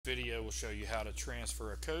Video will show you how to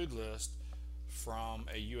transfer a code list from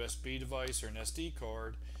a USB device or an SD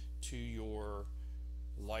card to your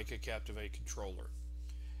Leica Captivate controller.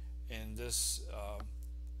 In this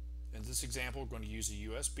example, we're going to use a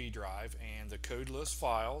USB drive, and the code list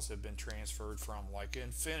files have been transferred from Leica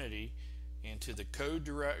Infinity into the code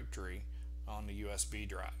directory on the USB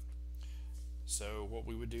drive. So what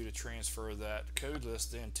we would do to transfer that code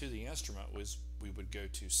list then to the instrument was we would go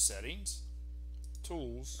to Settings,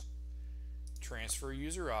 Tools, Transfer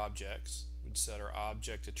User Objects. We'd set our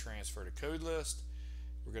object to transfer to code list.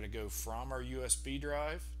 We're going to go from our USB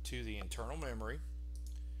drive to the internal memory.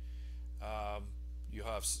 You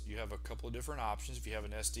have a couple of different options. If you have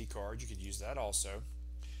an SD card, you could use that also.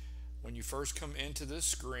 When you first come into this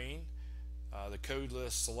screen, the code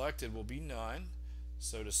list selected will be none.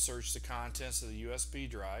 So to search the contents of the USB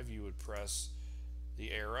drive, you would press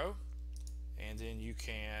the arrow, and then you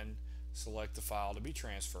can select the file to be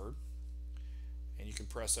transferred, and you can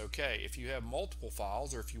press OK. If you have multiple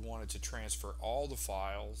files, or if you wanted to transfer all the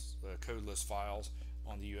files, the code list files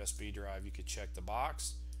on the USB drive, you could check the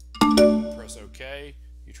box, press OK,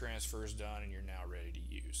 your transfer is done, and you're now ready to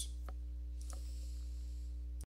use.